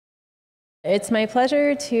It's my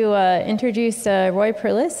pleasure to introduce Roy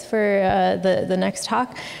Perlis for the next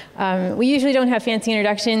talk. We usually don't have fancy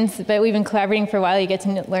introductions, but we've been collaborating for a while. You get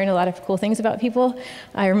to learn a lot of cool things about people.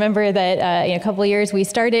 I remember that in a couple of years we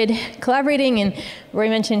started collaborating, and Roy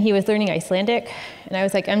mentioned he was learning Icelandic, and I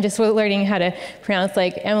was like, I'm just learning how to pronounce,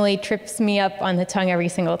 like, Emily trips me up on the tongue every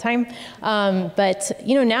single time. But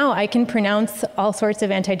now I can pronounce all sorts of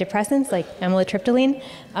antidepressants like amitriptyline,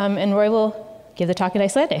 and Roy will give the talk in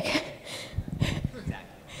Icelandic.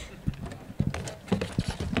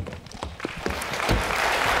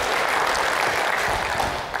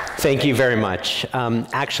 Thank you very much.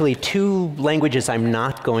 Actually, two languages I'm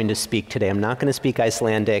not going to speak today. I'm not going to speak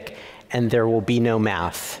Icelandic, and there will be no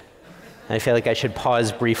math. I feel like I should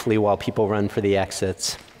pause briefly while people run for the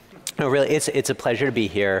exits. No, really, it's a pleasure to be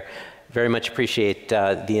here. Very much appreciate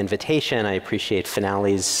the invitation. I appreciate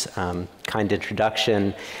Finale's kind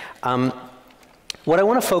introduction. What I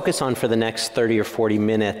want to focus on for the next 30 or 40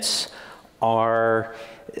 minutes are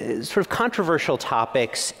sort of controversial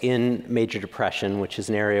topics in major depression, which is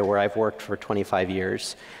an area where I've worked for 25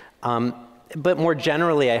 years. But more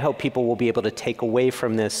generally, I hope people will be able to take away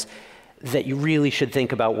from this that you really should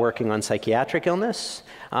think about working on psychiatric illness,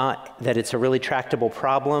 that it's a really tractable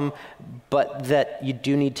problem, but that you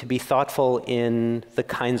do need to be thoughtful in the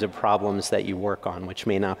kinds of problems that you work on, which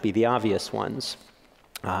may not be the obvious ones.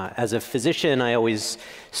 As a physician, I always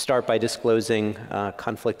start by disclosing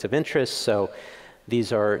conflict of interest. So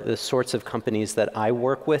these are the sorts of companies that I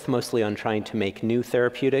work with, mostly on trying to make new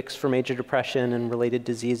therapeutics for major depression and related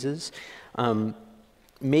diseases.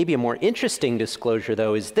 Maybe a more interesting disclosure,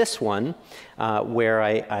 though, is this one, where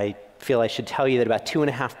I feel I should tell you that about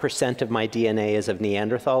 2.5% of my DNA is of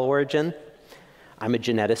Neanderthal origin. I'm a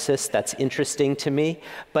geneticist. That's interesting to me.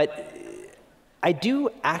 But I do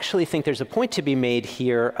actually think there's a point to be made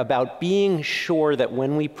here about being sure that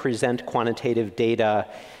when we present quantitative data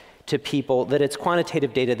to people, that it's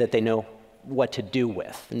quantitative data that they know what to do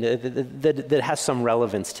with, and that has some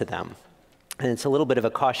relevance to them. And it's a little bit of a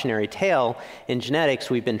cautionary tale. In genetics,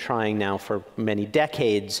 we've been trying now for many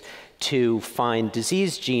decades to find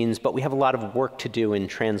disease genes, but we have a lot of work to do in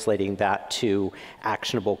translating that to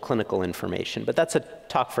actionable clinical information. But that's a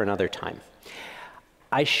talk for another time.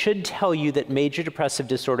 I should tell you that major depressive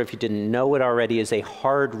disorder, if you didn't know it already, is a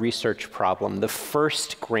hard research problem. The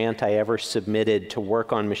first grant I ever submitted to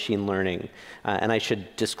work on machine learning, and I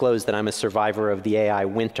should disclose that I'm a survivor of the AI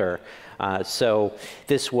winter. So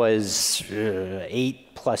this was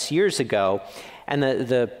 8+ years ago. And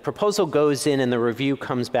the proposal goes in and the review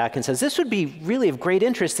comes back and says, this would be really of great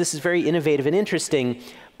interest. This is very innovative and interesting,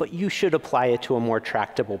 but you should apply it to a more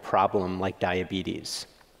tractable problem like diabetes.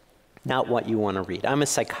 Not what you want to read. I'm a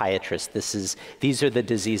psychiatrist. These are the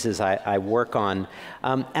diseases I work on.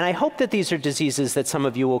 And I hope that these are diseases that some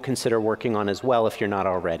of you will consider working on as well if you're not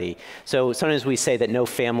already. So sometimes we say that no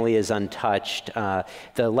family is untouched.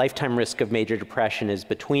 The lifetime risk of major depression is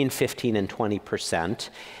between 15 and 20%,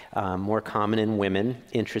 more common in women,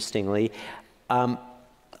 interestingly.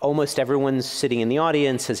 Almost everyone sitting in the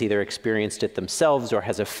audience has either experienced it themselves or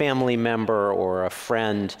has a family member or a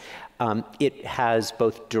friend. It has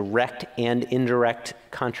both direct and indirect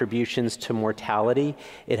contributions to mortality.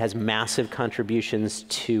 It has massive contributions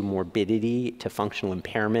to morbidity, to functional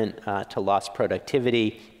impairment, to lost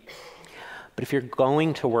productivity. But if you're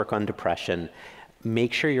going to work on depression,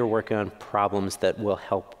 make sure you're working on problems that will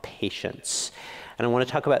help patients. And I want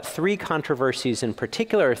to talk about three controversies in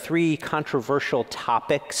particular, three controversial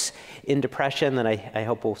topics in depression that I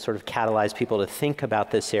hope will sort of catalyze people to think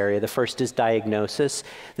about this area. The first is diagnosis.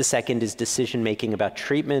 The second is decision-making about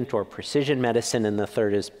treatment or precision medicine. And the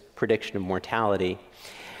third is prediction of mortality.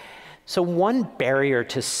 So one barrier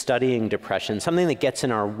to studying depression, something that gets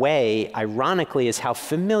in our way, ironically, is how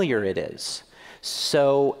familiar it is.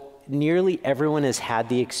 So nearly everyone has had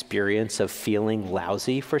the experience of feeling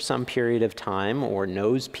lousy for some period of time or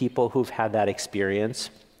knows people who've had that experience.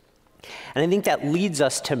 And I think that leads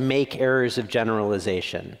us to make errors of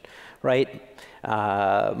generalization, right?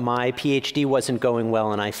 My PhD wasn't going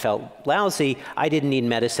well and I felt lousy. I didn't need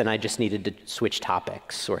medicine. I just needed to switch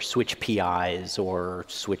topics or switch PIs or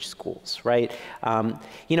switch schools, right?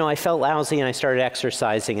 I felt lousy and I started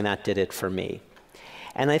exercising and that did it for me.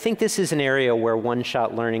 And I think this is an area where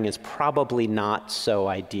one-shot learning is probably not so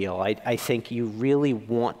ideal. I think you really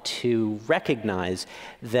want to recognize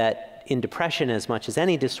that in depression, as much as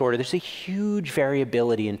any disorder, there's a huge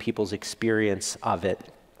variability in people's experience of it.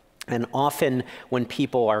 And often when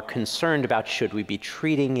people are concerned about should we be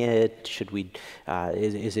treating it,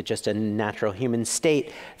 is it just a natural human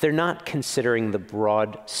state, they're not considering the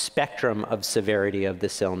broad spectrum of severity of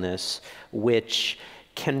this illness, which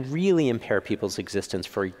can really impair people's existence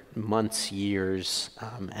for months, years,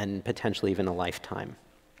 and potentially even a lifetime.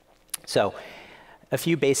 So, a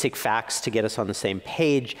few basic facts to get us on the same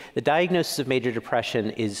page. The diagnosis of major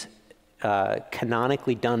depression is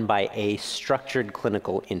canonically done by a structured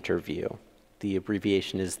clinical interview. The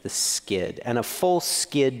abbreviation is the SCID. And a full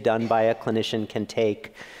SCID done by a clinician can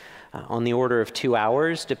take on the order of 2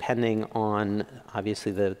 hours, depending on,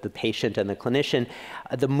 obviously, the patient and the clinician.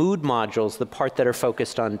 The mood modules, the part that are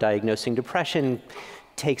focused on diagnosing depression,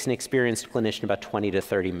 takes an experienced clinician about 20 to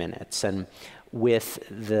 30 minutes. And with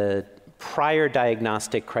the prior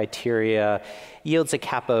diagnostic criteria, yields a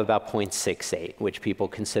kappa of about 0.68, which people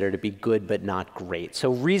consider to be good but not great.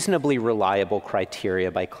 So reasonably reliable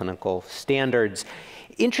criteria by clinical standards.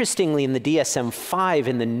 Interestingly, in the DSM-5,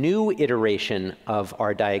 in the new iteration of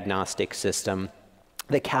our diagnostic system,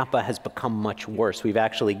 the kappa has become much worse. We've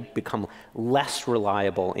actually become less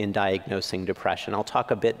reliable in diagnosing depression. I'll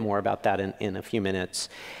talk a bit more about that in a few minutes.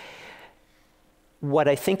 What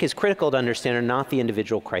I think is critical to understand are not the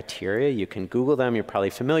individual criteria. You can Google them, you're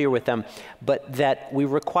probably familiar with them, but that we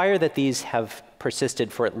require that these have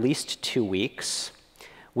persisted for at least 2 weeks.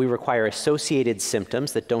 We require associated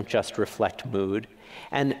symptoms that don't just reflect mood.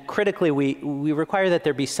 And critically, we require that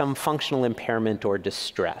there be some functional impairment or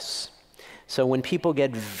distress. So when people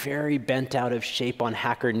get very bent out of shape on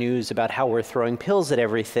Hacker News about how we're throwing pills at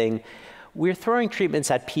everything, we're throwing treatments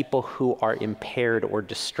at people who are impaired or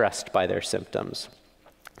distressed by their symptoms.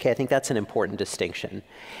 Okay, I think that's an important distinction.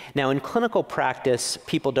 Now, in clinical practice,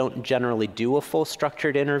 people don't generally do a full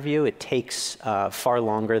structured interview. It takes far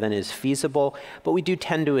longer than is feasible, but we do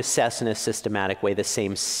tend to assess in a systematic way the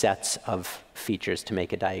same sets of features to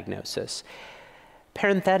make a diagnosis.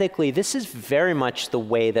 Parenthetically, this is very much the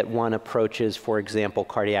way that one approaches, for example,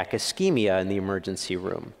 cardiac ischemia in the emergency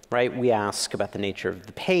room, right? We ask about the nature of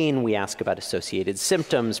the pain, we ask about associated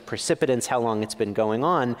symptoms, precipitants, how long it's been going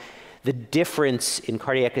on. The difference in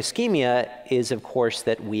cardiac ischemia is, of course,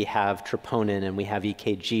 that we have troponin and we have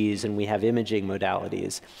EKGs and we have imaging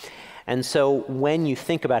modalities. And so when you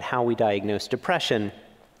think about how we diagnose depression,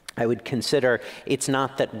 I would consider it's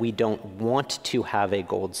not that we don't want to have a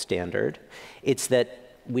gold standard, it's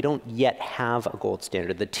that we don't yet have a gold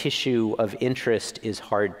standard. The tissue of interest is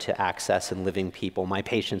hard to access in living people. My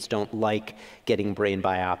patients don't like getting brain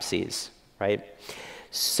biopsies, right?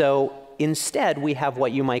 So instead, we have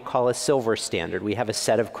what you might call a silver standard. We have a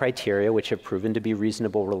set of criteria which have proven to be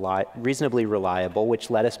reasonably reliable,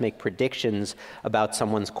 which let us make predictions about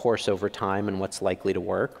someone's course over time and what's likely to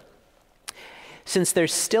work. Since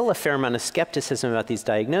there's still a fair amount of skepticism about these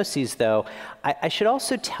diagnoses, though, I should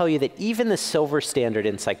also tell you that even the silver standard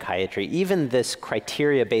in psychiatry, even this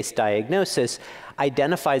criteria-based diagnosis,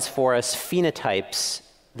 identifies for us phenotypes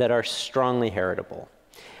that are strongly heritable.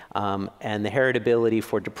 And the heritability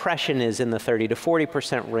for depression is in the 30 to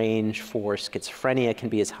 40% range. For schizophrenia, it can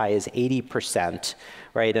be as high as 80%,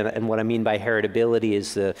 right? And what I mean by heritability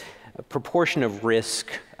is the proportion of risk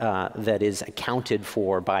that is accounted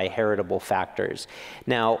for by heritable factors.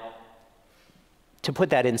 Now, to put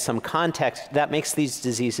that in some context, that makes these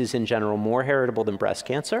diseases in general more heritable than breast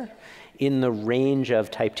cancer, in the range of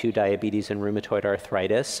type 2 diabetes and rheumatoid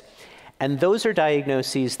arthritis. And those are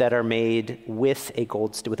diagnoses that are made with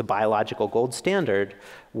a biological gold standard,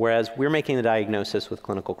 whereas we're making the diagnosis with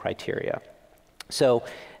clinical criteria. So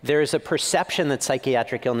there's a perception that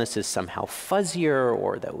psychiatric illness is somehow fuzzier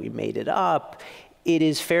or that we made it up. It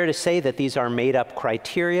is fair to say that these are made up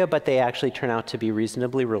criteria, but they actually turn out to be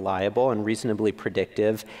reasonably reliable and reasonably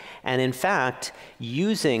predictive. And in fact,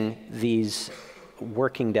 using these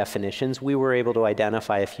working definitions, we were able to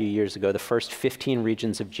identify a few years ago the first 15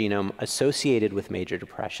 regions of genome associated with major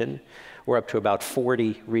depression. We're up to about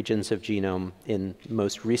 40 regions of genome in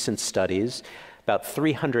most recent studies, about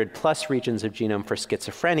 300 plus regions of genome for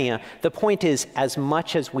schizophrenia. The point is, as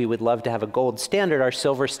much as we would love to have a gold standard, our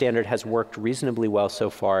silver standard has worked reasonably well so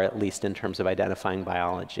far, at least in terms of identifying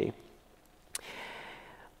biology.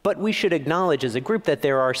 But we should acknowledge as a group that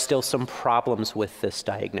there are still some problems with this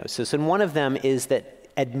diagnosis. And one of them is that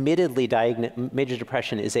admittedly major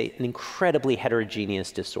depression is an incredibly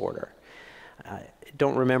heterogeneous disorder.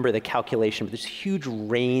 Don't remember the calculation, but there's a huge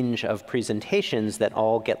range of presentations that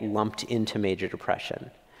all get lumped into major depression.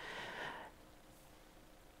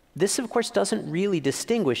 This, of course, doesn't really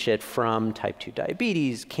distinguish it from type 2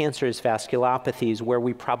 diabetes, cancers, vasculopathies, where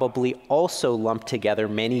we probably also lump together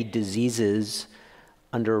many diseases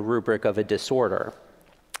under a rubric of a disorder.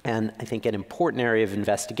 And I think an important area of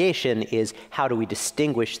investigation is how do we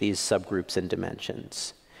distinguish these subgroups and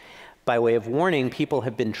dimensions. by way of warning, people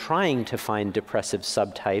have been trying to find depressive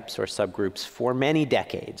subtypes or subgroups for many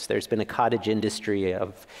decades. There's been a cottage industry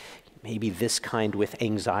of maybe this kind with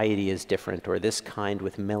anxiety is different, or this kind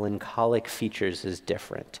with melancholic features is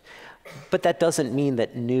different. But that doesn't mean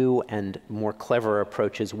that new and more clever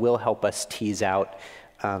approaches will help us tease out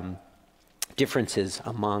differences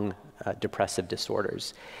among depressive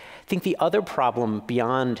disorders. I think the other problem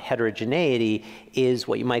beyond heterogeneity is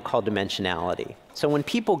what you might call dimensionality. So when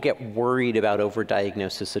people get worried about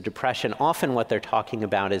overdiagnosis of depression, often what they're talking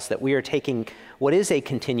about is that we are taking what is a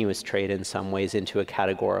continuous trait in some ways into a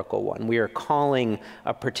categorical one. We are calling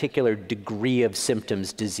a particular degree of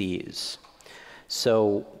symptoms disease.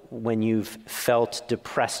 So when you've felt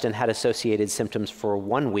depressed and had associated symptoms for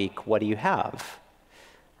 1 week, what do you have?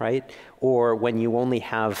 Right? Or when you only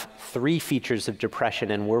have 3 features of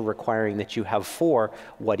depression and we're requiring that you have 4,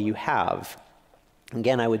 what do you have?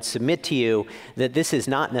 Again, I would submit to you that this is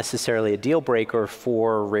not necessarily a deal breaker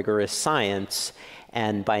for rigorous science.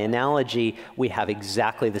 And by analogy, we have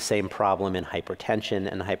exactly the same problem in hypertension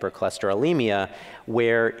and hypercholesterolemia,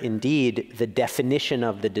 where indeed the definition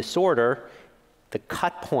of the disorder, the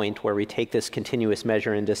cut point where we take this continuous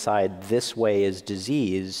measure and decide this way is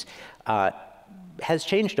disease, has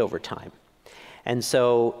changed over time. And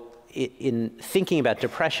so in thinking about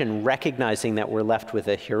depression, recognizing that we're left with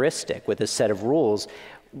a heuristic, with a set of rules,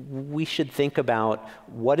 we should think about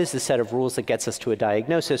what is the set of rules that gets us to a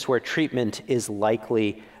diagnosis where treatment is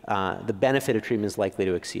likely, the benefit of treatment is likely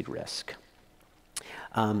to exceed risk.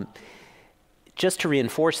 Just to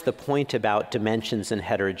reinforce the point about dimensions and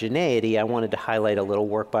heterogeneity, I wanted to highlight a little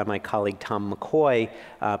work by my colleague Tom McCoy,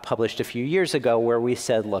 published a few years ago, where we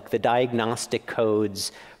said, look, the diagnostic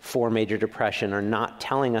codes for major depression are not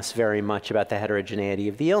telling us very much about the heterogeneity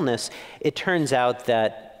of the illness. It turns out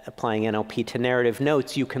that applying NLP to narrative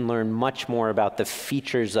notes, you can learn much more about the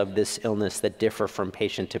features of this illness that differ from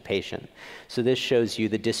patient to patient. So this shows you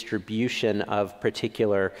the distribution of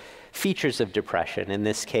particular features of depression, in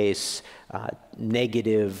this case,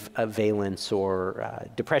 negative valence or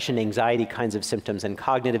depression, anxiety kinds of symptoms and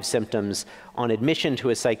cognitive symptoms on admission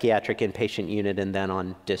to a psychiatric inpatient unit and then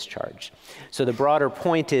on discharge. So the broader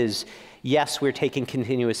point is, yes, we're taking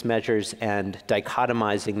continuous measures and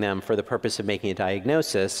dichotomizing them for the purpose of making a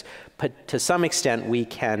diagnosis, but to some extent we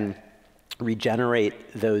can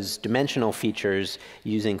regenerate those dimensional features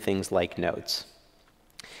using things like notes.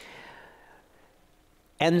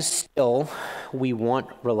 And still, we want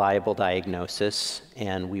reliable diagnosis,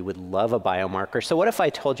 and we would love a biomarker. So what if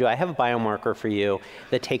I told you I have a biomarker for you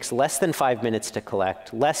that takes less than 5 minutes to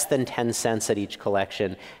collect, less than 10 cents at each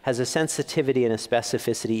collection, has a sensitivity and a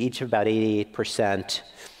specificity each of about 88%.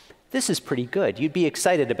 This is pretty good. You'd be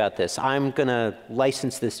excited about this. I'm going to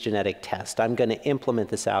license this genetic test. I'm going to implement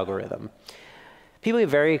this algorithm. People get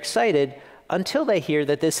very excited until they hear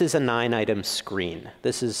that this is a 9-item screen.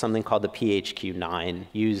 This is something called the PHQ-9,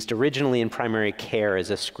 used originally in primary care as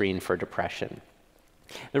a screen for depression.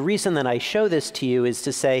 The reason that I show this to you is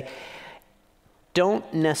to say,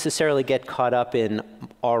 don't necessarily get caught up in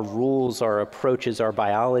our rules, our approaches, our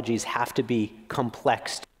biologies have to be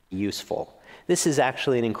complex to be useful. This is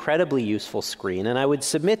actually an incredibly useful screen, and I would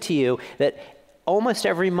submit to you that almost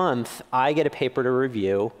every month I get a paper to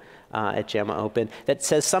review at JAMA Open that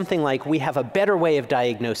says something like, we have a better way of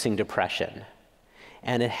diagnosing depression.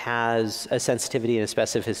 And it has a sensitivity and a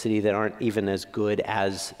specificity that aren't even as good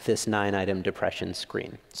as this 9-item depression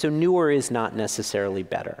screen. So newer is not necessarily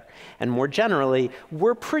better. And more generally,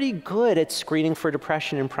 we're pretty good at screening for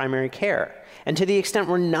depression in primary care. And to the extent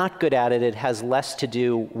we're not good at it, it has less to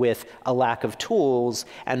do with a lack of tools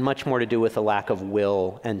and much more to do with a lack of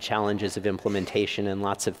will and challenges of implementation and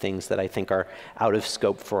lots of things that I think are out of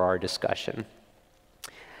scope for our discussion.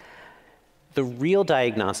 The real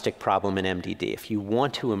diagnostic problem in MDD, if you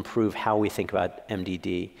want to improve how we think about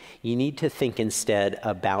MDD, you need to think instead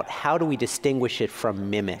about how do we distinguish it from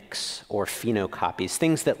mimics or phenocopies,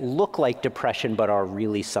 things that look like depression but are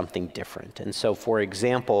really something different. And so, for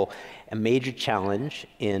example, a major challenge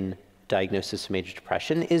in diagnosis of major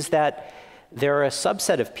depression is that there are a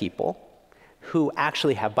subset of people who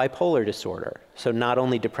actually have bipolar disorder. So not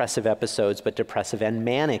only depressive episodes, but depressive and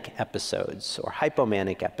manic episodes or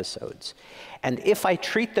hypomanic episodes. And if I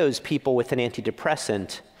treat those people with an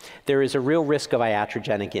antidepressant, there is a real risk of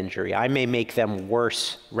iatrogenic injury. I may make them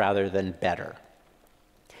worse rather than better.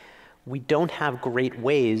 We don't have great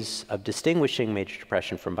ways of distinguishing major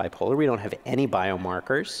depression from bipolar. We don't have any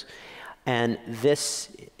biomarkers. And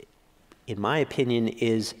this, in my opinion,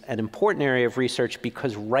 is an important area of research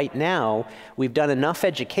because right now we've done enough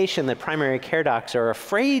education that primary care docs are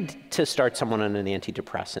afraid to start someone on an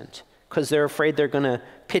antidepressant because they're afraid they're going to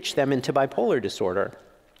pitch them into bipolar disorder.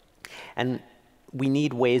 And we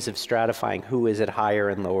need ways of stratifying who is at higher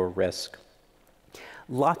and lower risk.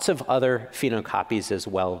 Lots of other phenocopies as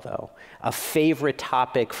well, though. A favorite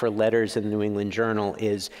topic for letters in the New England Journal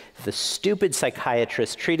is the stupid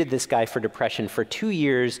psychiatrist treated this guy for depression for 2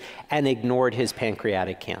 years and ignored his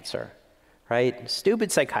pancreatic cancer, right?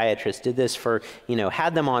 Stupid psychiatrist did this for,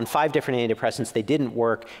 had them on 5 different antidepressants, they didn't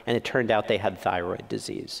work, and it turned out they had thyroid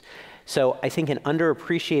disease. So I think an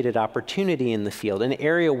underappreciated opportunity in the field, an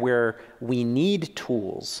area where we need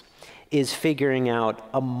tools, is figuring out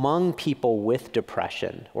among people with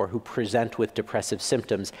depression or who present with depressive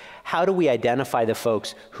symptoms, how do we identify the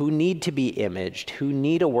folks who need to be imaged, who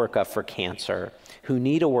need a workup for cancer, who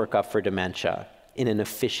need a workup for dementia in an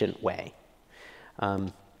efficient way?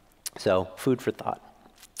 So food for thought.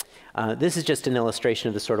 This is just an illustration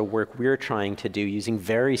of the sort of work we're trying to do using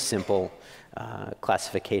very simple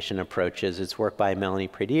classification approaches. It's work by Melanie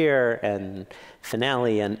Pradier and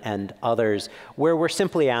Finale and others, where we're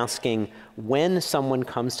simply asking when someone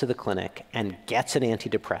comes to the clinic and gets an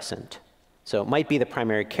antidepressant. So it might be the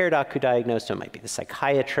primary care doc who diagnosed it, it might be the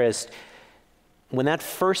psychiatrist. When that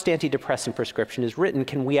first antidepressant prescription is written,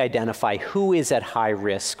 can we identify who is at high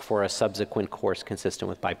risk for a subsequent course consistent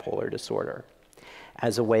with bipolar disorder?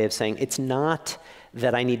 As a way of saying, it's not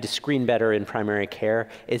that I need to screen better in primary care,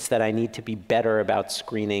 it's that I need to be better about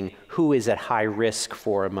screening who is at high risk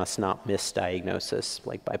for a must-not-miss diagnosis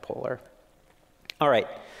like bipolar. All right,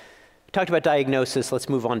 talked about diagnosis, let's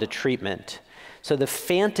move on to treatment. So the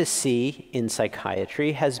fantasy in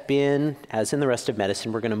psychiatry has been, as in the rest of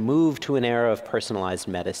medicine, we're going to move to an era of personalized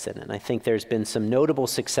medicine. And I think there's been some notable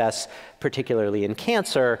success, particularly in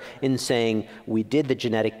cancer, in saying we did the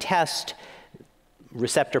genetic test,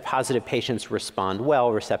 receptor-positive patients respond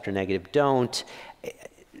well, receptor-negative don't.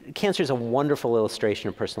 Cancer is a wonderful illustration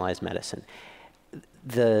of personalized medicine.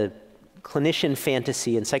 The clinician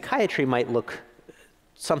fantasy in psychiatry might look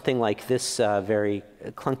something like this very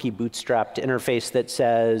clunky bootstrapped interface that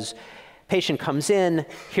says, patient comes in,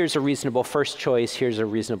 here's a reasonable first choice, here's a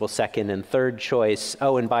reasonable second and third choice.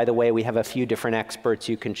 Oh, and by the way, we have a few different experts,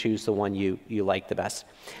 you can choose the one you like the best.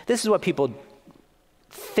 This is what people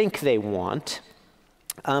think they want.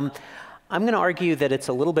 I'm going to argue that it's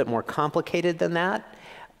a little bit more complicated than that.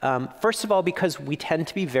 First of all, because we tend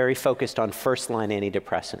to be very focused on first-line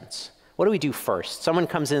antidepressants. What do we do first? Someone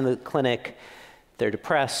comes into the clinic, they're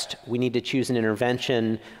depressed, we need to choose an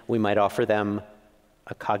intervention. We might offer them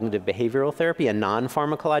a cognitive behavioral therapy, a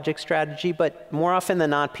non-pharmacologic strategy, but more often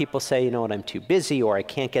than not, people say, you know what, I'm too busy or I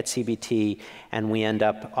can't get CBT, and we end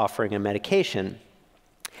up offering a medication.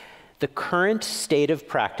 The current state of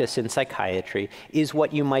practice in psychiatry is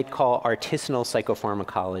what you might call artisanal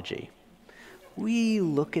psychopharmacology. We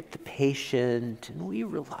look at the patient and we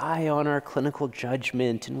rely on our clinical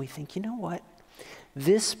judgment and we think, you know what?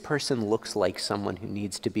 This person looks like someone who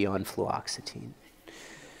needs to be on fluoxetine.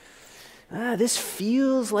 This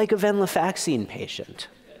feels like a venlafaxine patient.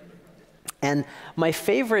 And my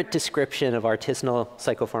favorite description of artisanal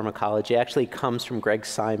psychopharmacology actually comes from Greg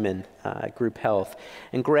Simon, Group Health.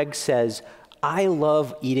 And Greg says, I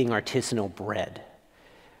love eating artisanal bread,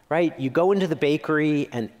 right? You go into the bakery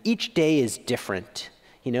and each day is different.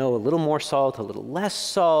 You know, a little more salt, a little less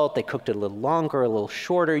salt. They cooked it a little longer, a little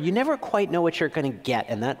shorter. You never quite know what you're going to get.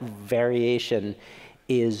 And that variation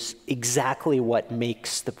is exactly what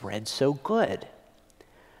makes the bread so good.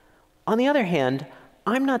 On the other hand,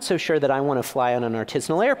 I'm not so sure that I want to fly on an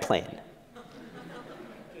artisanal airplane.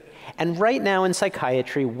 And right now in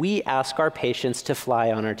psychiatry, we ask our patients to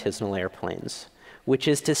fly on artisanal airplanes, which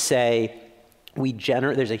is to say,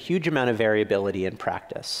 there's a huge amount of variability in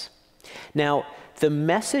practice. Now, the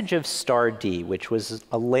message of STAR-D, which was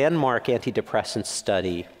a landmark antidepressant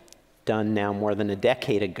study done now more than a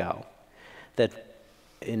decade ago, that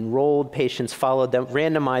enrolled patients, followed them,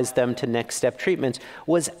 randomized them to next step treatments,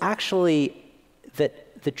 was actually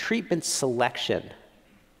that the treatment selection,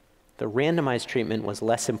 the randomized treatment, was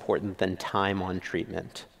less important than time on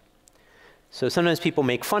treatment. So sometimes people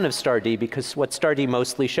make fun of STAR-D because what STAR-D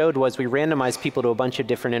mostly showed was we randomized people to a bunch of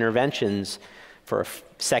different interventions for a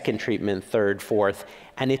second treatment, third, fourth,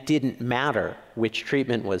 and it didn't matter which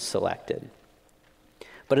treatment was selected.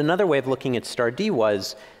 But another way of looking at STAR-D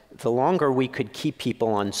was the longer we could keep people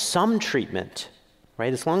on some treatment,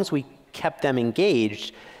 right, as long as we kept them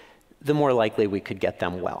engaged, the more likely we could get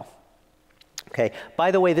them well. Okay. By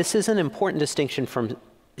the way, this is an important distinction from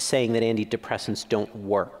saying that antidepressants don't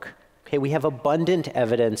work. Okay. Okay, we have abundant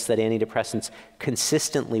evidence that antidepressants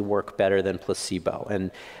consistently work better than placebo.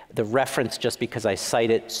 And the reference, just because I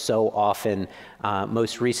cite it so often,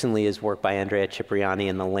 most recently is work by Andrea Cipriani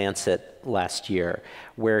in The Lancet last year,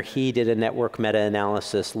 where he did a network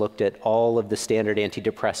meta-analysis, looked at all of the standard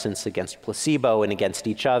antidepressants against placebo and against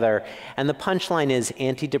each other. And the punchline is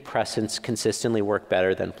antidepressants consistently work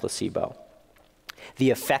better than placebo. The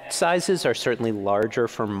effect sizes are certainly larger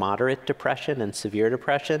for moderate depression and severe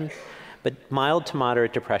depression, but mild to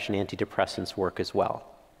moderate depression, antidepressants work as well.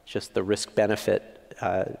 Just the risk-benefit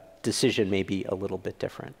decision may be a little bit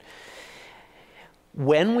different.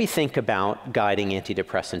 When we think about guiding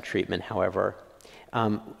antidepressant treatment, however,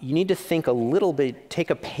 you need to think a little bit,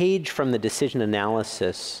 take a page from the decision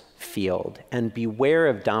analysis field and beware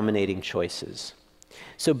of dominating choices.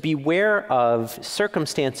 So beware of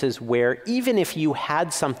circumstances where even if you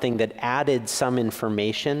had something that added some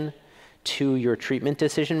information to your treatment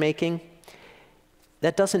decision making,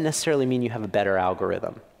 that doesn't necessarily mean you have a better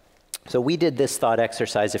algorithm. So we did this thought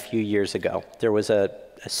exercise a few years ago. There was a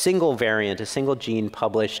single variant, a single gene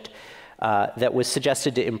published that was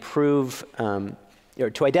suggested to improve, or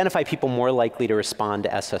to identify people more likely to respond to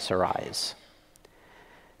SSRIs.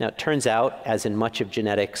 Now, it turns out, as in much of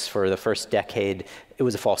genetics for the first decade, it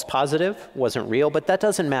was a false positive, wasn't real, but that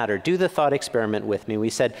doesn't matter. Do the thought experiment with me. We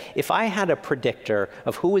said, if I had a predictor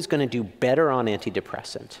of who was going to do better on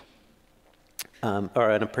antidepressant, or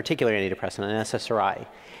on a particular antidepressant, an SSRI,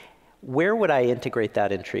 where would I integrate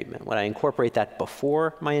that in treatment? Would I incorporate that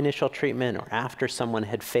before my initial treatment or after someone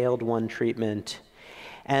had failed one treatment?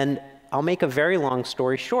 And I'll make a very long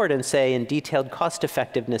story short and say in detailed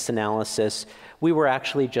cost-effectiveness analysis, we were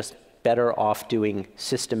actually just better off doing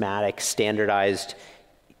systematic, standardized,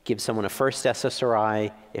 give someone a first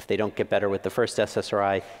SSRI. If they don't get better with the first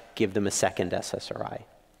SSRI, give them a second SSRI.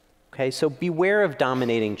 Okay, so beware of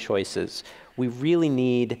dominating choices. We really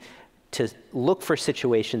need to look for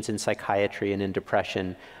situations in psychiatry and in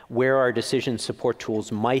depression where our decision support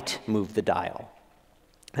tools might move the dial.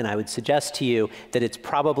 And I would suggest to you that it's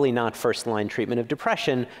probably not first-line treatment of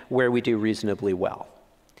depression where we do reasonably well.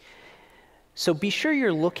 So be sure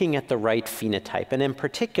you're looking at the right phenotype. And in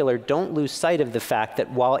particular, don't lose sight of the fact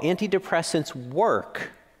that while antidepressants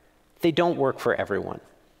work, they don't work for everyone.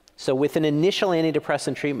 So with an initial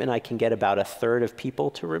antidepressant treatment, I can get about 1/3 of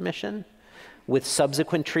people to remission. With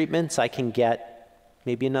subsequent treatments, I can get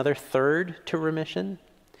maybe another 1/3 to remission.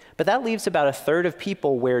 But that leaves about 1/3 of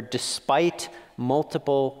people where, despite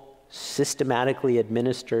multiple systematically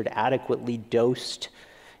administered, adequately dosed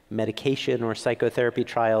medication or psychotherapy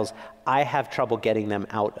trials, I have trouble getting them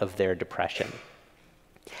out of their depression.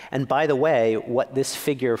 And by the way, what this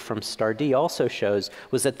figure from STAR-D also shows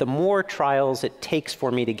was that the more trials it takes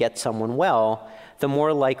for me to get someone well, the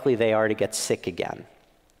more likely they are to get sick again.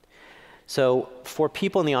 So for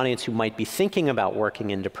people in the audience who might be thinking about working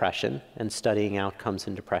in depression and studying outcomes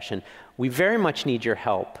in depression, we very much need your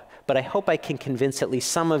help. But I hope I can convince at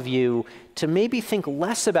least some of you to maybe think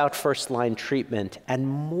less about first-line treatment and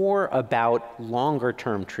more about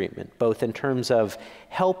longer-term treatment, both in terms of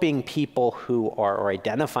helping people who are, or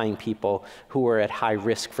identifying people who are at high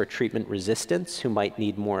risk for treatment resistance, who might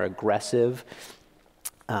need more aggressive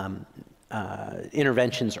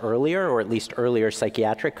interventions earlier, or at least earlier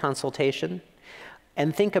psychiatric consultation,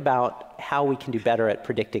 and think about how we can do better at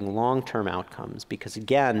predicting long-term outcomes. Because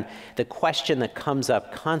again, the question that comes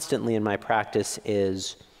up constantly in my practice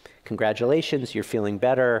is, congratulations, you're feeling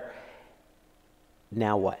better,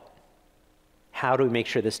 now what? How do we make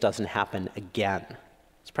sure this doesn't happen again?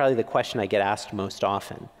 It's probably the question I get asked most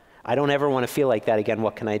often. I don't ever want to feel like that again,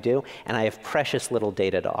 what can I do? And I have precious little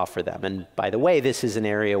data to offer them. And by the way, this is an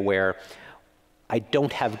area where I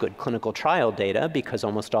don't have good clinical trial data because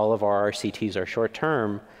almost all of our RCTs are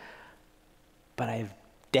short-term, but I have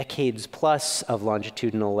decades plus of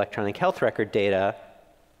longitudinal electronic health record data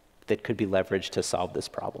that could be leveraged to solve this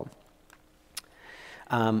problem.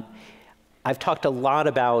 I've talked a lot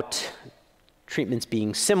about treatments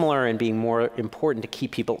being similar and being more important to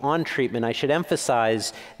keep people on treatment. I should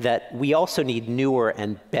emphasize that we also need newer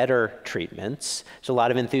and better treatments. There's a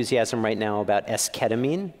lot of enthusiasm right now about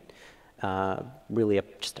esketamine, really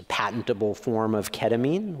just a patentable form of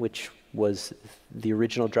ketamine, which was the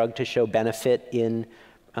original drug to show benefit in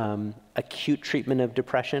acute treatment of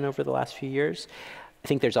depression over the last few years. I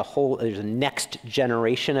think there's a next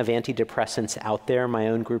generation of antidepressants out there. My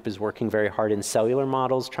own group is working very hard in cellular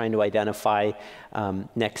models, trying to identify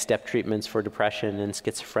next step treatments for depression and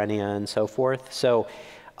schizophrenia and so forth. So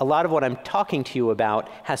a lot of what I'm talking to you about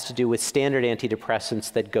has to do with standard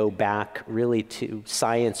antidepressants that go back really to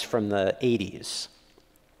science from the 80s.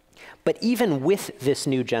 But even with this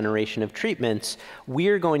new generation of treatments,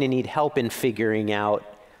 we're going to need help in figuring out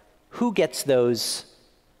who gets those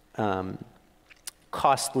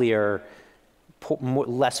costlier,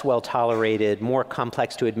 less well-tolerated, more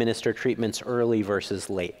complex to administer treatments early versus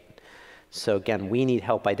late. So again, we need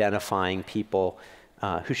help identifying people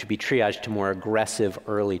who should be triaged to more aggressive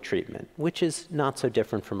early treatment, which is not so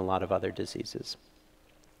different from a lot of other diseases.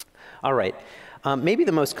 All right. Maybe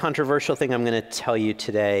the most controversial thing I'm going to tell you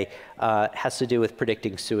today has to do with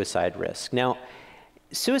predicting suicide risk. Now,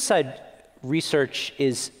 suicide research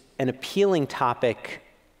is an appealing topic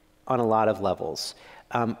on a lot of levels.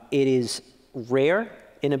 It is rare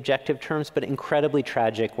in objective terms, but incredibly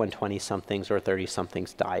tragic when 20-somethings or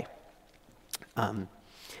 30-somethings die. And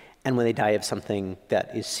when they die of something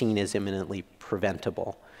that is seen as imminently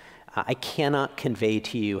preventable. I cannot convey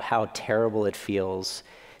to you how terrible it feels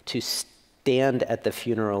to stand at the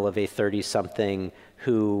funeral of a 30-something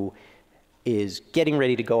who is getting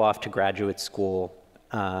ready to go off to graduate school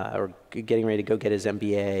or getting ready to go get his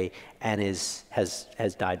MBA and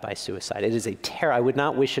has died by suicide. It is a terror. I would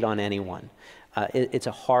not wish it on anyone. It's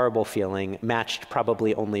a horrible feeling, matched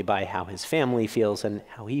probably only by how his family feels and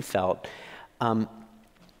how he felt.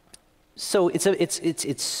 So it's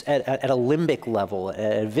at a limbic level,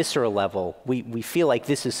 at a visceral level, we feel like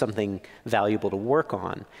this is something valuable to work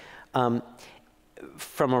on.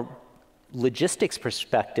 From a logistics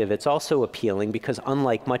perspective, it's also appealing because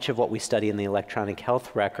unlike much of what we study in the electronic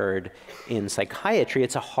health record in psychiatry,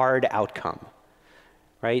 it's a hard outcome,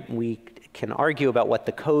 right? We can argue about what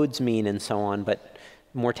the codes mean and so on, but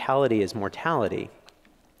mortality is mortality.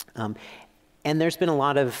 And there's been a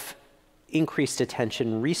lot of increased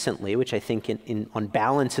attention recently, which I think on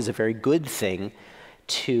balance is a very good thing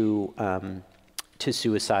to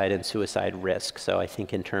suicide and suicide risk. So I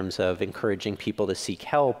think in terms of encouraging people to seek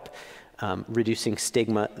help, reducing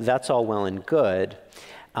stigma, that's all well and good.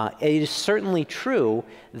 It is certainly true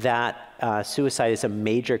that suicide is a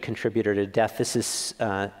major contributor to death. This is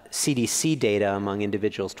CDC data among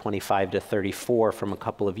individuals 25 to 34 from a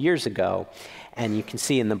couple of years ago. And you can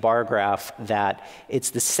see in the bar graph that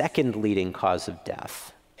it's the second leading cause of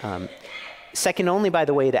death. Second only, by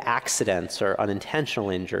the way, to accidents or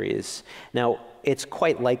unintentional injuries. Now, it's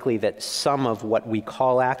quite likely that some of what we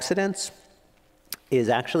call accidents is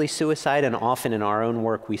actually suicide, and often in our own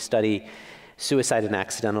work we study suicide and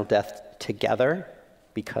accidental death together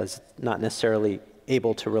because not necessarily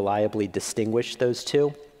able to reliably distinguish those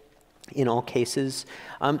two in all cases.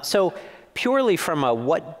 So purely from a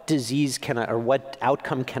what disease can I, or what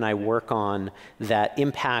outcome can I work on that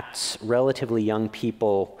impacts relatively young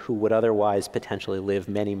people who would otherwise potentially live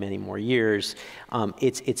many, many more years,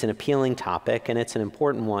 it's an appealing topic and it's an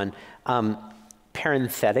important one.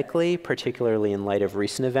 Parenthetically, particularly in light of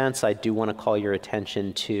recent events, I do want to call your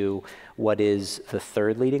attention to what is the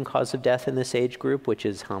third leading cause of death in this age group, which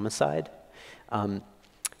is homicide.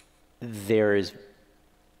 There is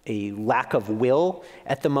a lack of will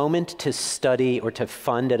at the moment to study or to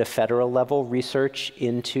fund at a federal level research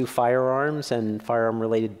into firearms and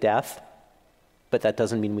firearm-related death, but that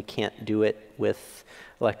doesn't mean we can't do it with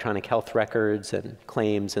electronic health records and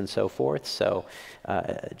claims and so forth. So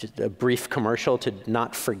just a brief commercial to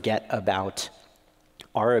not forget about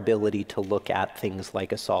our ability to look at things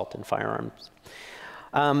like assault and firearms.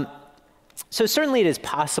 So certainly it is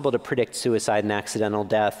possible to predict suicide and accidental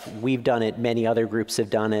death. We've done it, many other groups have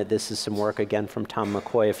done it. This is some work again from Tom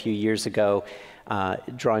McCoy a few years ago,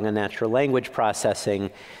 drawing on natural language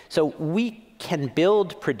processing. So we can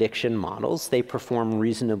build prediction models. They perform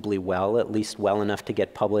reasonably well, at least well enough to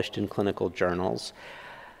get published in clinical journals.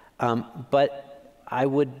 But I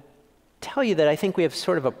would tell you that I think we have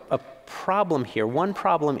sort of a problem here. One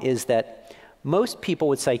problem is that most people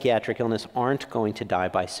with psychiatric illness aren't going to die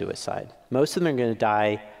by suicide. Most of them are going to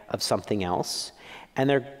die of something else, and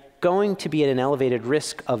they're going to be at an elevated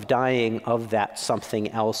risk of dying of that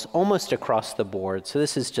something else almost across the board. So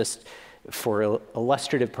this is just for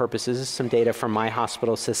illustrative purposes. This is some data from my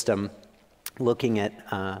hospital system looking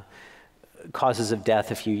at causes of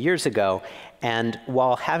death a few years ago. And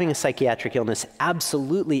while having a psychiatric illness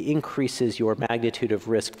absolutely increases your magnitude of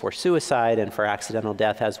risk for suicide and for accidental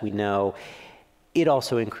death, as we know, it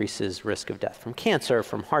also increases risk of death from cancer,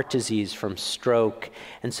 from heart disease, from stroke.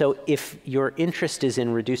 And so if your interest is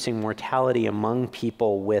in reducing mortality among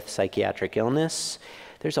people with psychiatric illness,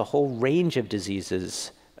 there's a whole range of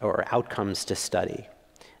diseases or outcomes to study.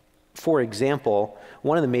 For example,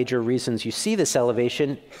 one of the major reasons you see this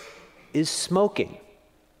elevation is smoking.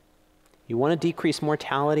 You want to decrease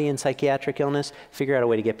mortality in psychiatric illness, figure out a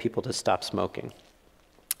way to get people to stop smoking.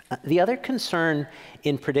 The other concern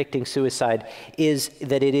in predicting suicide is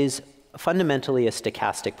that it is fundamentally a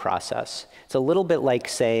stochastic process. It's a little bit like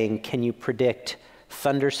saying, can you predict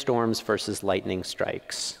thunderstorms versus lightning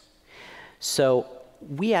strikes? So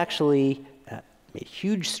we actually made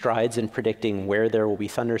huge strides in predicting where there will be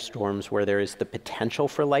thunderstorms, where there is the potential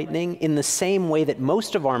for lightning, in the same way that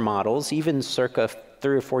most of our models, even circa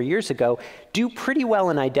 3 or 4 years ago, do pretty well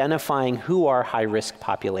in identifying who are high-risk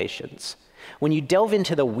populations. When you delve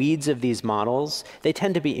into the weeds of these models, they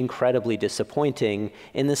tend to be incredibly disappointing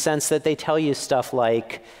in the sense that they tell you stuff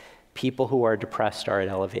like people who are depressed are at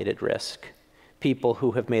elevated risk. People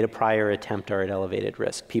who have made a prior attempt are at elevated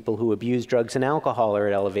risk. People who abuse drugs and alcohol are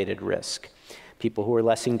at elevated risk. People who are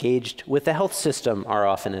less engaged with the health system are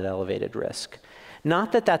often at elevated risk.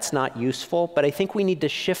 Not that that's not useful, but I think we need to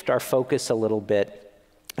shift our focus a little bit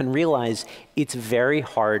and realize it's very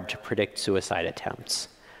hard to predict suicide attempts.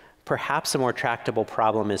 Perhaps a more tractable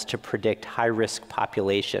problem is to predict high-risk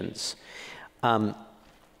populations.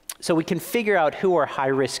 So we can figure out who are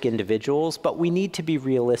high-risk individuals, but we need to be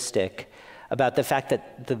realistic about the fact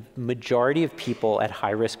that the majority of people at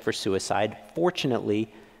high risk for suicide,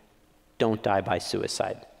 fortunately, don't die by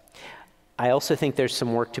suicide. I also think there's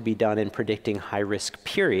some work to be done in predicting high-risk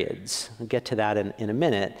periods. I'll get to that in a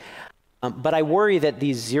minute. But I worry that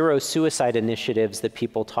these zero suicide initiatives that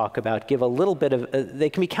people talk about give a little bit of,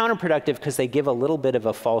 they can be counterproductive because they give a little bit of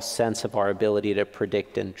a false sense of our ability to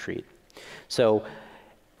predict and treat. So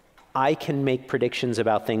I can make predictions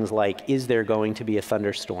about things like, is there going to be a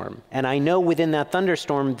thunderstorm? And I know within that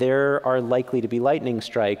thunderstorm there are likely to be lightning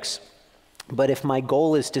strikes. But if my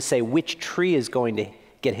goal is to say which tree is going to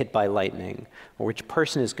get hit by lightning, or which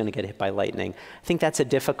person is going to get hit by lightning, I think that's a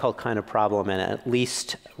difficult kind of problem, and at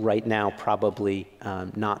least right now probably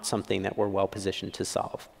not something that we're well positioned to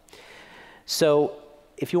solve. So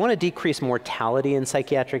if you want to decrease mortality in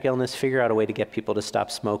psychiatric illness, figure out a way to get people to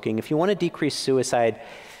stop smoking. If you want to decrease suicide,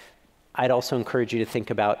 I'd also encourage you to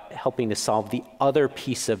think about helping to solve the other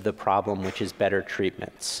piece of the problem, which is better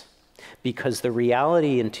treatments. Because the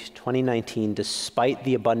reality in 2019, despite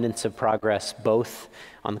the abundance of progress, both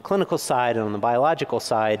on the clinical side and on the biological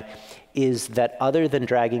side, is that other than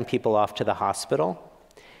dragging people off to the hospital,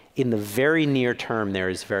 in the very near term, there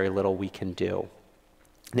is very little we can do.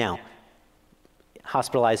 Now,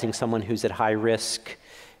 hospitalizing someone who's at high risk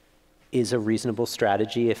is a reasonable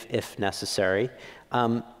strategy if necessary,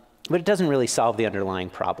 but it doesn't really solve the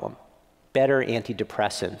underlying problem. Better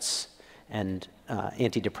antidepressants and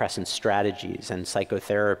antidepressant strategies and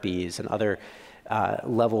psychotherapies and other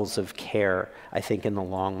levels of care, I think in the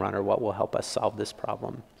long run, are what will help us solve this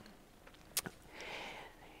problem. I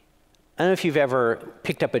don't know if you've ever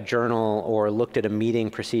picked up a journal or looked at a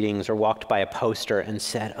meeting proceedings or walked by a poster and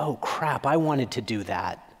said, oh crap, I wanted to do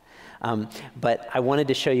that. But I wanted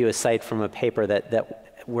to show you a site from a paper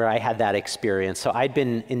where I had that experience. So I'd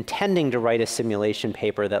been intending to write a simulation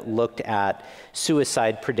paper that looked at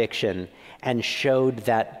suicide prediction and showed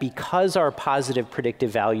that because our positive predictive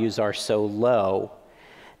values are so low,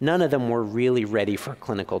 none of them were really ready for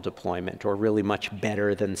clinical deployment or really much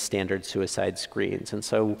better than standard suicide screens. And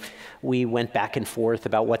so we went back and forth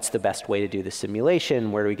about what's the best way to do the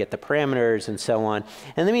simulation, where do we get the parameters, and so on.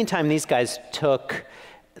 In the meantime, these guys took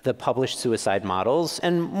the published suicide models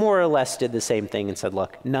and more or less did the same thing and said,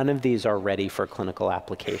 look, none of these are ready for clinical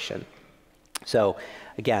application. So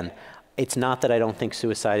again, it's not that I don't think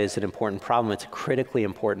suicide is an important problem, it's a critically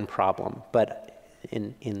important problem. But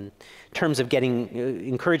in terms of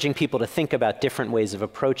encouraging people to think about different ways of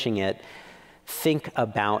approaching it, think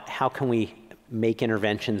about how can we make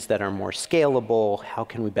interventions that are more scalable, how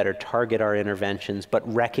can we better target our interventions,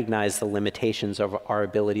 but recognize the limitations of our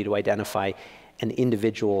ability to identify an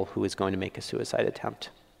individual who is going to make a suicide attempt.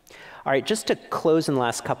 All right, just to close in the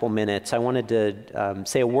last couple minutes, I wanted to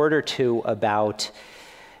say a word or two about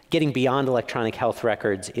getting beyond electronic health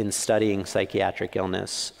records in studying psychiatric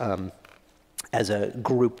illness. As a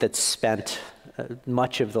group that's spent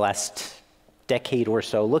much of the last decade or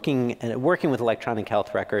so working with electronic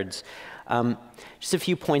health records, just a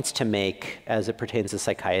few points to make as it pertains to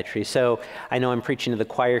psychiatry. So I know I'm preaching to the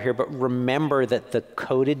choir here, but remember that the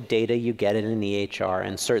coded data you get in an EHR,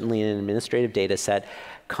 and certainly in an administrative data set,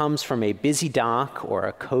 comes from a busy doc or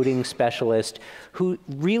a coding specialist who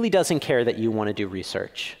really doesn't care that you want to do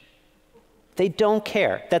research. They don't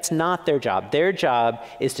care. That's not their job. Their job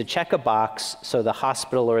is to check a box so the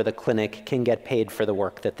hospital or the clinic can get paid for the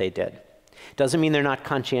work that they did. Doesn't mean they're not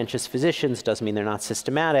conscientious physicians, doesn't mean they're not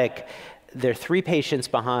systematic. They're 3 patients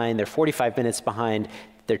behind, they're 45 minutes behind,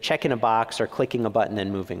 they're checking a box or clicking a button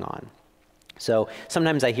and moving on. So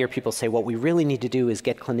sometimes I hear people say, what we really need to do is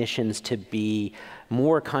get clinicians to be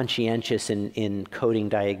more conscientious in coding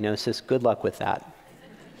diagnosis. Good luck with that.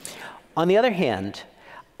 On the other hand,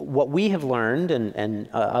 what we have learned, and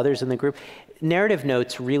others in the group, narrative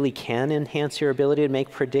notes really can enhance your ability to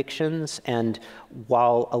make predictions. And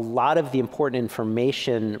while a lot of the important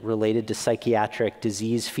information related to psychiatric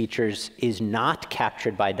disease features is not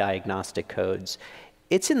captured by diagnostic codes,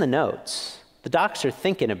 it's in the notes. The docs are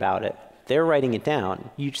thinking about it. They're writing it down.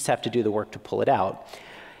 You just have to do the work to pull it out.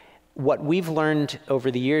 What we've learned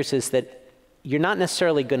over the years is that you're not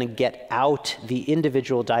necessarily going to get out the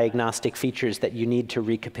individual diagnostic features that you need to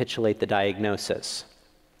recapitulate the diagnosis.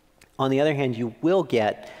 On the other hand, you will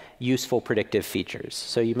get useful predictive features.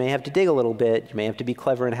 So you may have to dig a little bit, you may have to be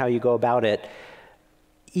clever in how you go about it.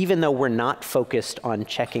 Even though we're not focused on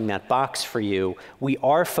checking that box for you, we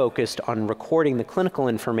are focused on recording the clinical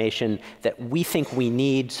information that we think we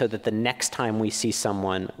need so that the next time we see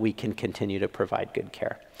someone, we can continue to provide good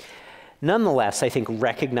care. Nonetheless, I think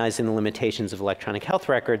recognizing the limitations of electronic health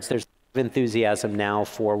records, there's enthusiasm now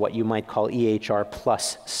for what you might call EHR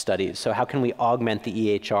plus studies. So how can we augment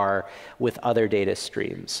the EHR with other data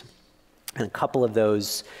streams? And a couple of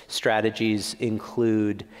those strategies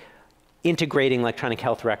include integrating electronic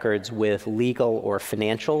health records with legal or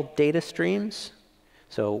financial data streams.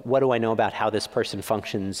 So what do I know about how this person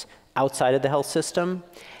functions outside of the health system?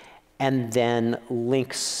 And then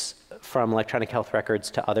links from electronic health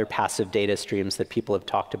records to other passive data streams that people have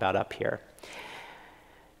talked about up here.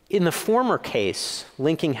 In the former case,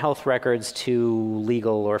 linking health records to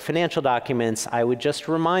legal or financial documents, I would just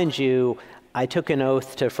remind you, I took an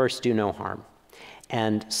oath to first do no harm.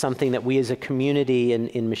 And something that we as a community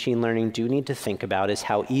in machine learning do need to think about is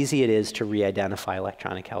how easy it is to re-identify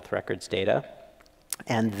electronic health records data.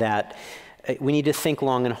 And that we need to think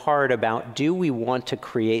long and hard about, do we want to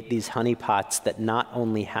create these honeypots that not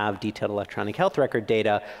only have detailed electronic health record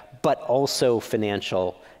data, but also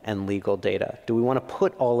financial and legal data? Do we want to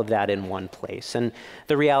put all of that in one place? And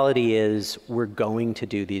the reality is we're going to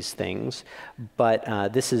do these things, but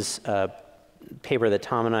this is a paper that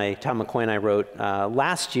Tom McCoy and I wrote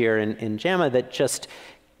last year in JAMA that just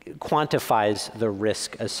quantifies the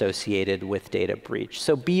risk associated with data breach.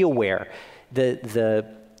 So be aware.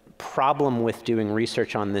 The problem with doing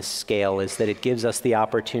research on this scale is that it gives us the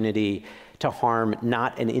opportunity to harm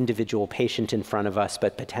not an individual patient in front of us,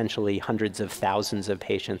 but potentially hundreds of thousands of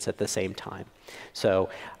patients at the same time. So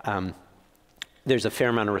there's a fair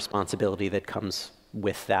amount of responsibility that comes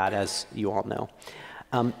with that, as you all know.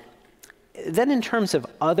 Then in terms of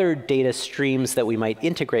other data streams that we might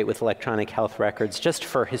integrate with electronic health records, just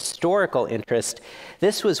for historical interest,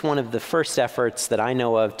 this was one of the first efforts that I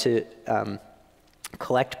know of to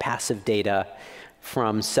collect passive data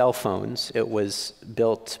from cell phones. It was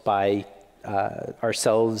built by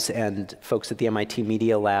ourselves and folks at the MIT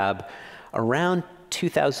Media Lab around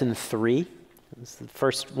 2003. It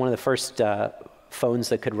was one of the first phones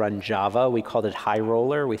that could run Java. We called it High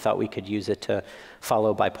Roller. We thought we could use it to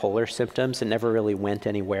follow bipolar symptoms. It never really went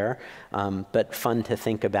anywhere, but fun to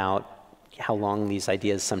think about how long these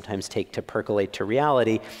ideas sometimes take to percolate to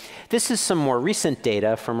reality. This is some more recent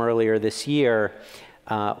data from earlier this year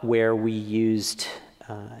where we used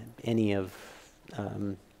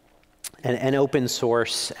an open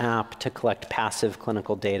source app to collect passive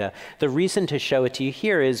clinical data. The reason to show it to you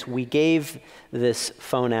here is we gave this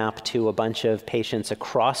phone app to a bunch of patients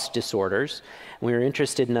across disorders. We were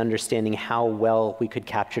interested in understanding how well we could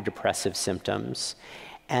capture depressive symptoms.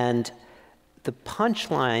 And the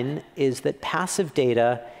punchline is that passive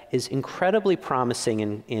data is incredibly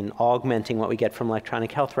promising in augmenting what we get from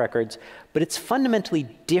electronic health records, but it's fundamentally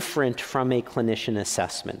different from a clinician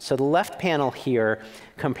assessment. So the left panel here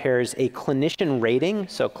compares a clinician rating,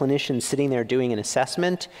 so a clinician sitting there doing an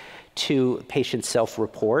assessment, to patient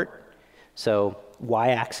self-report. So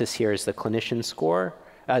y-axis here is the clinician score.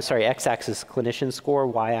 X-axis clinician score,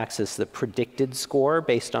 y-axis the predicted score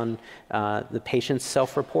based on the patient's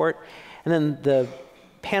self-report. And then the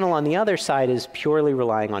panel on the other side is purely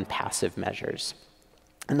relying on passive measures.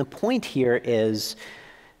 And the point here is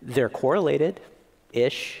they're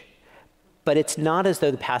correlated-ish, but it's not as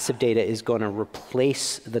though the passive data is going to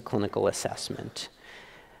replace the clinical assessment.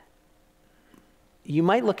 You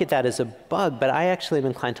might look at that as a bug, but I actually am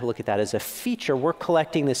inclined to look at that as a feature. We're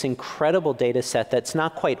collecting this incredible data set that's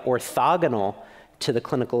not quite orthogonal to the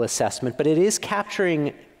clinical assessment, but it is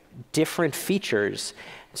capturing different features.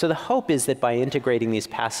 So the hope is that by integrating these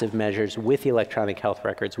passive measures with the electronic health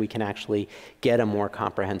records, we can actually get a more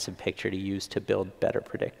comprehensive picture to use to build better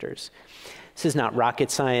predictors. This is not rocket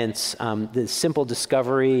science. The simple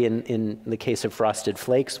discovery in the case of Frosted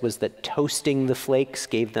Flakes was that toasting the flakes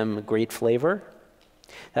gave them a great flavor.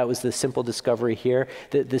 That was the simple discovery here.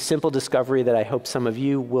 The simple discovery that I hope some of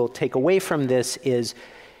you will take away from this is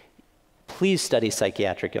please study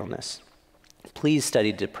psychiatric illness. Please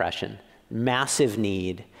study depression. Massive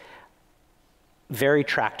need, very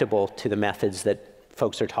tractable to the methods that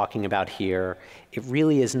folks are talking about here. It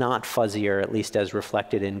really is not fuzzier, at least as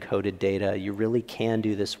reflected in coded data. You really can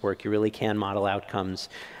do this work. You really can model outcomes.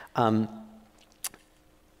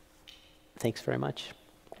 Thanks very much.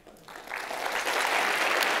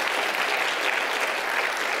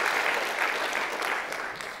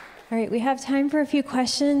 All right, we have time for a few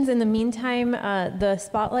questions. In the meantime, the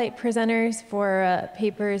spotlight presenters for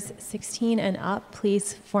papers 16 and up,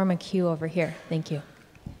 please form a queue over here. Thank you.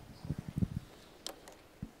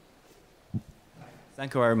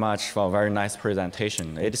 Thank you very much for a very nice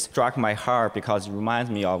presentation. It struck my heart because it reminds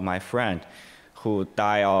me of my friend who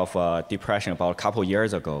died of depression about a couple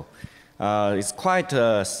years ago. It's quite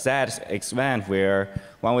a sad event where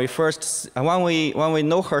when we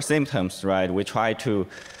know her symptoms, right, we try to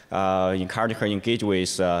encourage her to engage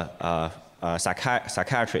with a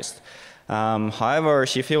psychiatrist. However,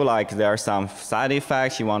 she feels like there are some side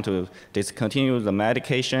effects. She wants to discontinue the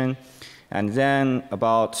medication. And then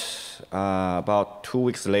about 2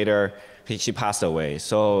 weeks later, she passed away.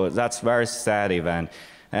 So that's a very sad event.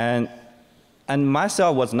 And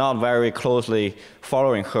myself was not very closely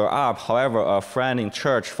following her up. However, a friend in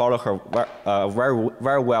church followed her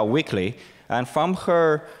very well weekly. And from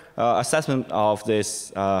her assessment of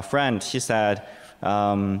this friend, she said,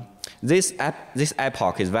 this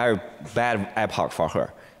epoch is very bad epoch for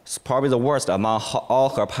her. It's probably the worst among all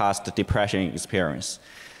her past depression experience.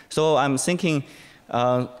 So I'm thinking,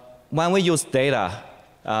 when we use data,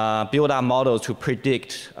 build up models to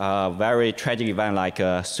predict a very tragic event like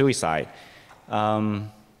suicide,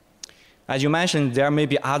 as you mentioned, there may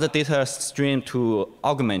be other data streams to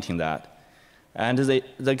augmenting that. And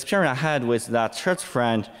the experience I had with that church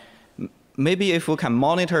friend, maybe if we can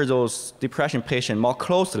monitor those depression patients more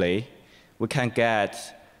closely, we can get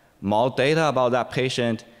more data about that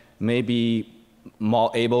patient, maybe more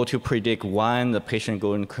able to predict when the patient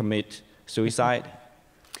going to commit suicide.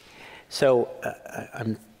 So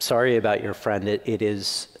I'm sorry about your friend. It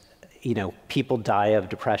is, you know, people die of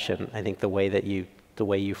depression. I think the way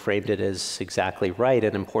you framed it is exactly right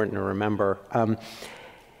and important to remember.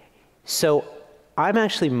 So I'm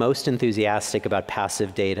actually most enthusiastic about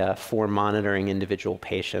passive data for monitoring individual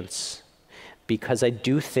patients because I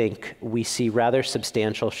do think we see rather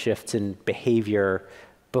substantial shifts in behavior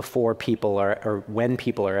before people are, or when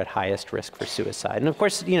people are at highest risk for suicide. And of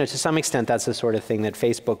course, you know, to some extent, that's the sort of thing that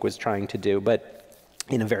Facebook was trying to do, but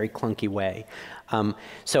in a very clunky way.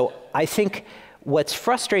 So I think what's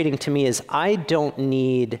frustrating to me is I don't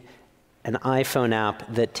need an iPhone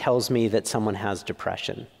app that tells me that someone has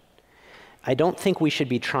depression. I don't think we should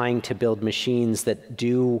be trying to build machines that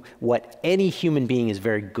do what any human being is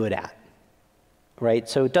very good at, right?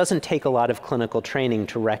 So it doesn't take a lot of clinical training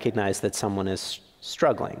to recognize that someone is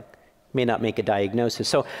struggling, may not make a diagnosis.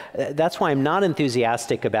 So that's why I'm not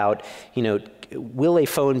enthusiastic about, you know, will a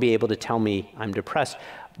phone be able to tell me I'm depressed?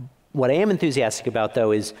 What I am enthusiastic about,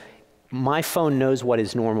 though, is my phone knows what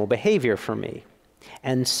is normal behavior for me.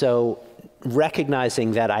 And so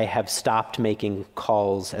recognizing that I have stopped making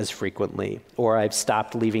calls as frequently, or I've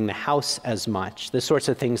stopped leaving the house as much, the sorts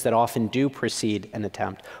of things that often do precede an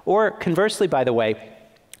attempt. Or conversely, by the way,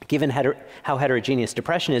 given how heterogeneous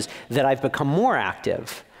depression is, that I've become more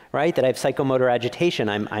active, right? That I have psychomotor agitation.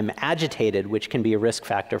 I'm agitated, which can be a risk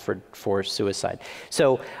factor for suicide.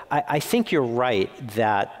 So I think you're right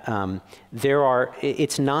that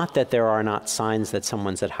it's not that there are not signs that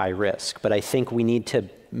someone's at high risk, but I think we need to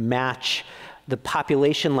match the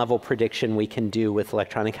population level prediction we can do with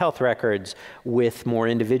electronic health records with more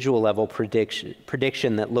individual level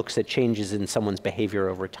prediction that looks at changes in someone's behavior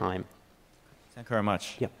over time. Thank you very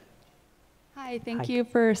much. Yep. Hi, thank you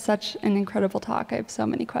for such an incredible talk. I have so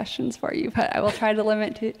many questions for you, but I will try to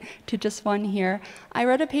limit to just one here. I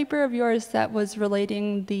read a paper of yours that was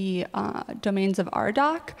relating the domains of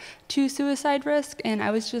RDoC to suicide risk, and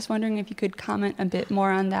I was just wondering if you could comment a bit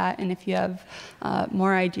more on that and if you have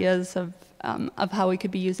more ideas of how we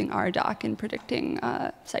could be using RDoC in predicting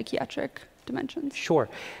psychiatric dimensions. Sure.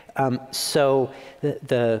 So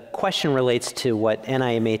the question relates to what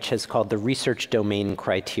NIMH has called the research domain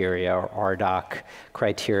criteria, or RDoC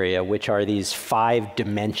criteria, which are these 5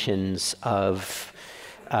 dimensions of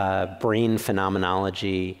brain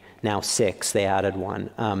phenomenology, now 6, they added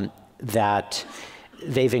one, that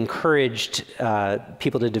they've encouraged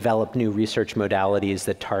people to develop new research modalities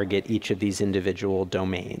that target each of these individual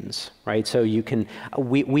domains, right? So you can,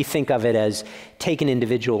 we think of it as take an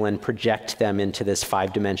individual and project them into this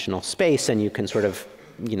 5-dimensional space, and you can sort of,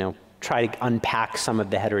 you know, try to unpack some of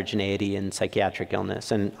the heterogeneity in psychiatric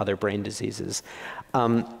illness and other brain diseases.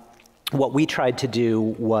 What we tried to do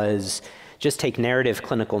was just take narrative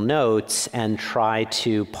clinical notes and try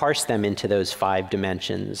to parse them into those 5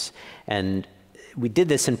 dimensions. And we did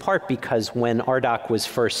this in part because when RDoC was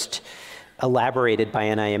first elaborated by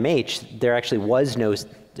NIMH, there actually was no,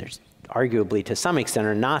 there's arguably to some extent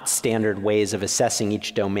are not standard ways of assessing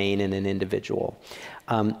each domain in an individual.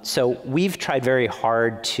 So we've tried very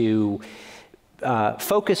hard to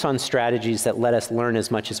focus on strategies that let us learn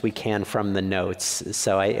as much as we can from the notes.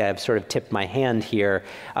 So I've sort of tipped my hand here.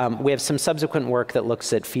 We have some subsequent work that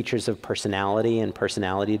looks at features of personality and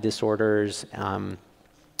personality disorders,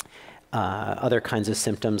 other kinds of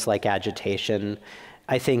symptoms like agitation.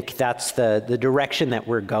 I think that's the direction that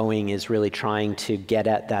we're going, is really trying to get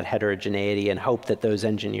at that heterogeneity and hope that those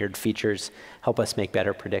engineered features help us make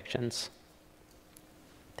better predictions.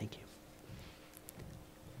 Thank you.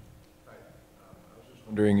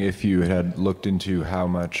 Wondering if you had looked into how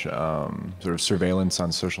much sort of surveillance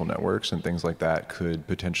on social networks and things like that could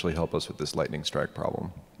potentially help us with this lightning strike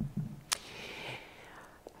problem.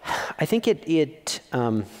 I think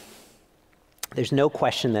there's no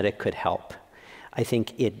question that it could help. I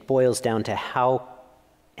think it boils down to how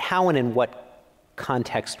and in what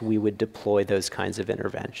context we would deploy those kinds of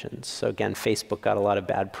interventions. So again, Facebook got a lot of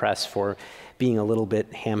bad press for being a little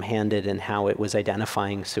bit ham-handed in how it was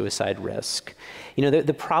identifying suicide risk. You know,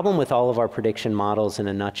 the problem with all of our prediction models in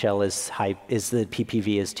a nutshell is the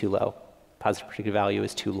PPV is too low. Positive predictive value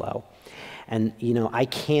is too low. And you know, I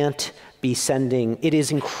can't be sending, it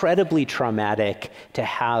is incredibly traumatic to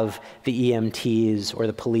have the EMTs or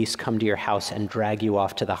the police come to your house and drag you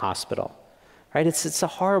off to the hospital, right? It's a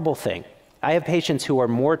horrible thing. I have patients who are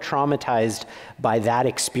more traumatized by that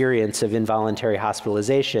experience of involuntary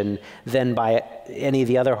hospitalization than by any of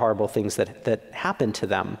the other horrible things that happen to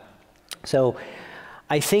them. So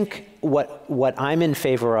I think what I'm in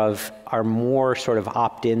favor of are more sort of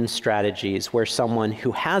opt-in strategies where someone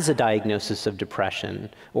who has a diagnosis of depression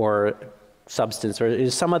or substance or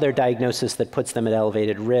some other diagnosis that puts them at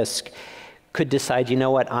elevated risk could decide, you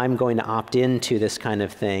know what, I'm going to opt into this kind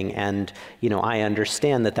of thing. And, you know, I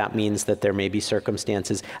understand that that means that there may be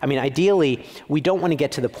circumstances. I mean, ideally, we don't want to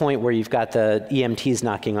get to the point where you've got the EMTs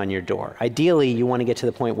knocking on your door. Ideally, you want to get to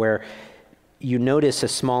the point where you notice a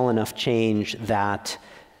small enough change that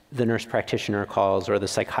the nurse practitioner calls or the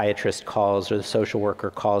psychiatrist calls or the social worker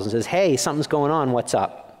calls and says, hey, something's going on, what's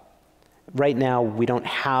up? Right now, we don't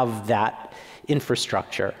have that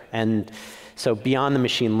infrastructure. And so beyond the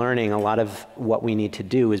machine learning, a lot of what we need to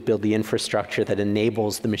do is build the infrastructure that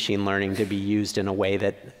enables the machine learning to be used in a way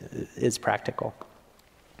that is practical.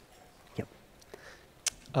 Yep.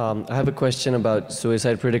 I have a question about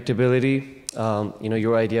suicide predictability. You know,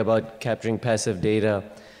 your idea about capturing passive data.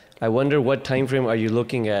 I wonder what time frame are you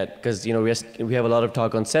looking at? Because, you know, we have a lot of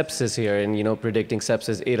talk on sepsis here and, you know, predicting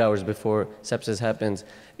sepsis 8 hours before sepsis happens.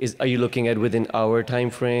 Are you looking at within our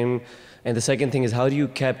time frame? And the second thing is, how do you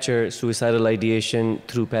capture suicidal ideation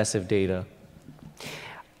through passive data?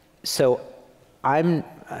 So I'm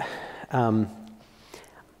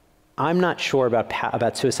not sure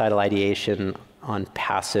about suicidal ideation on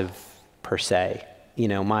passive per se. You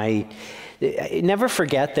know, never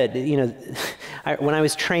forget that, you know, when I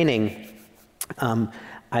was training, one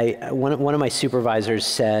of my supervisors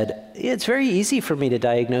said, it's very easy for me to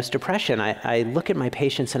diagnose depression. I look at my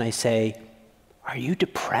patients and I say, are you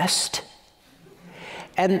depressed?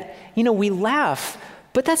 And, you know, we laugh,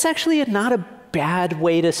 but that's actually not a bad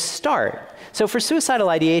way to start. So for suicidal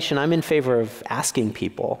ideation, I'm in favor of asking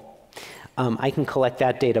people. I can collect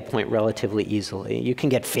that data point relatively easily. You can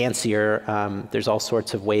get fancier. There's all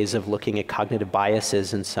sorts of ways of looking at cognitive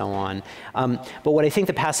biases and so on. But what I think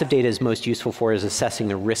the passive data is most useful for is assessing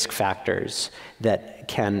the risk factors that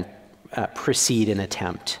can precede an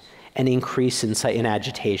attempt. An increase in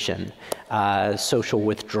agitation, social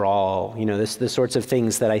withdrawal, you know, the sorts of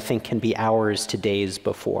things that I think can be hours to days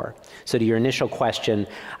before. So to your initial question,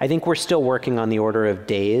 I think we're still working on the order of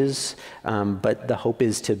days, but the hope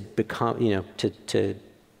is to become, you know, to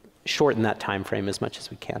shorten that time frame as much as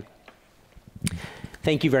we can.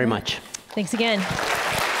 Thank you very much. Thanks again.